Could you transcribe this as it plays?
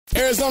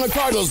Arizona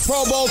Cardinals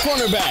Pro Bowl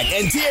cornerback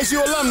and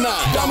TSU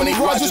alumni Dominque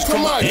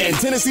Rodgers-Cormartie and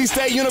Tennessee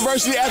State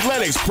University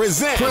Athletics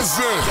present the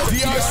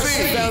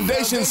DRC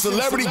Foundation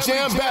Celebrity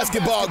Jam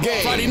Basketball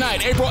Game. Friday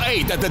night, April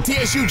 8th at the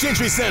TSU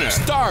Gentry Center.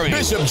 Starring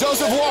Bishop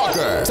Joseph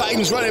Walker,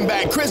 Titans running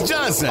back Chris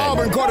Johnson,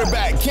 Auburn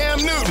quarterback Cam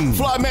Newton,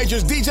 Fly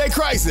Majors DJ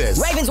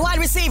Crisis, Ravens wide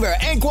receiver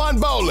AnQuan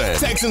Boldin,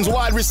 Texans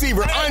wide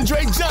receiver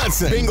Andre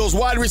Johnson, Bengals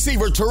wide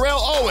receiver Terrell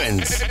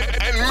Owens,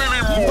 and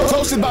many more.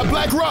 Hosted by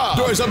Black Rob.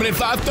 Doors open at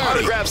 5:30.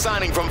 Autograph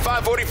signing from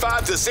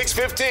 5:45 to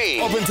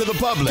 6:15. Open to the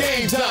public.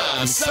 Game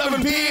time,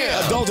 7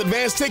 p.m. Adult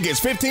advance tickets,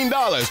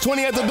 $15,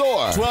 20 at the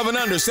door. 12 and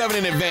under, 7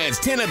 in advance,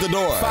 10 at the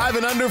door. 5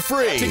 and under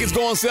free. Tickets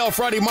go on sale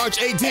Friday, March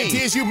 18th.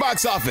 At TSU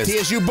Box Office,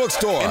 TSU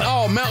Bookstore, and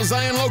all Mount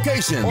Zion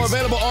locations. Or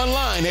available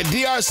online at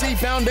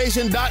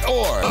drcfoundation.org.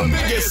 The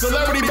biggest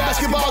celebrity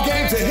basketball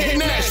game to hit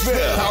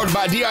Nashville. Powered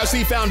by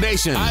DRC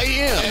Foundation,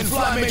 IEM, and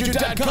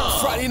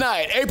FlyMajor.com. Friday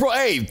night, April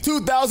 8th,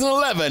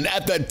 2011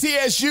 at the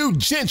TSU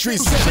Gentry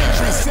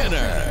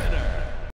Center.